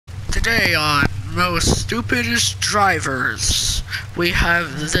Today on Most Stupidest Drivers, we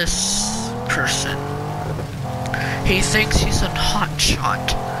have this person. He thinks he's a hotshot,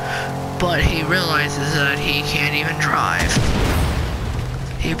 but he realizes that he can't even drive.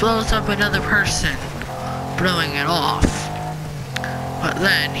 He blows up another person, blowing it off, but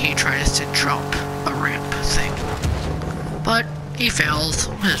then he tries to jump a ramp thing, but he fails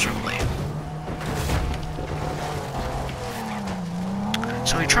miserably.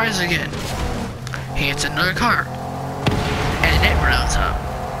 So he tries again. He hits another car, and it blows up.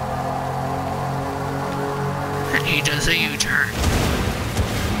 And he does a U-turn.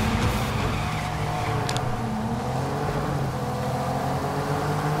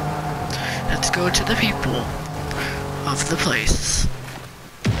 Let's go to the people of the place.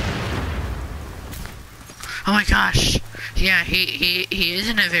 Oh my gosh. Yeah, he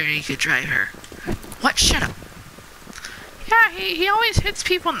isn't a very good driver. What? Shut up. Yeah, he always hits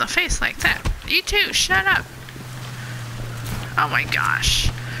people in the face like that. You too, shut up. Oh my gosh.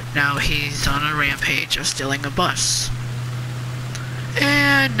 Now he's on a rampage of stealing a bus.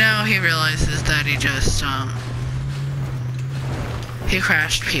 And now he realizes that he just, he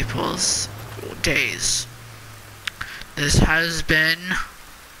crashed people's days. This has been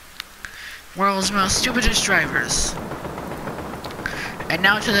World's Most Stupidest Drivers. And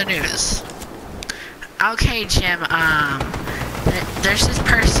now to the news. Okay, Jim, there's this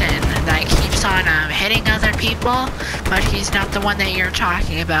person that keeps on, hitting other people, but he's not the one that you're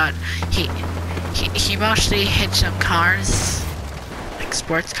talking about. He mostly hits some cars, like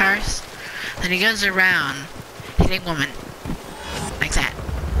sports cars. Then he goes around hitting women, like that.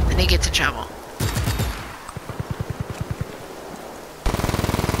 Then he gets in trouble.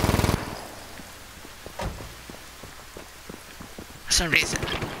 For some reason.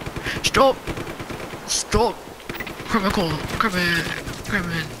 Stop! Stop! Criminal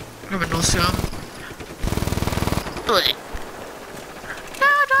scum. No,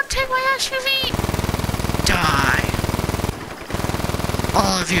 don't take my SUV! Die!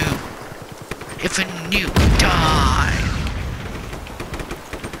 All of you, if you die!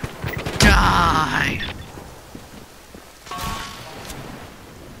 Die!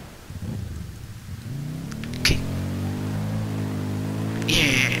 Okay.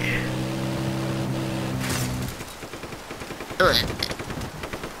 Yeah.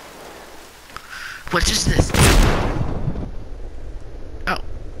 What is this? Oh.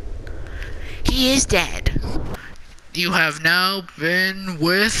 He is dead. You have now been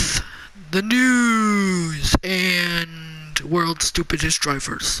with the news and World's Stupidest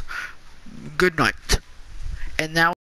Drivers. Good night. And now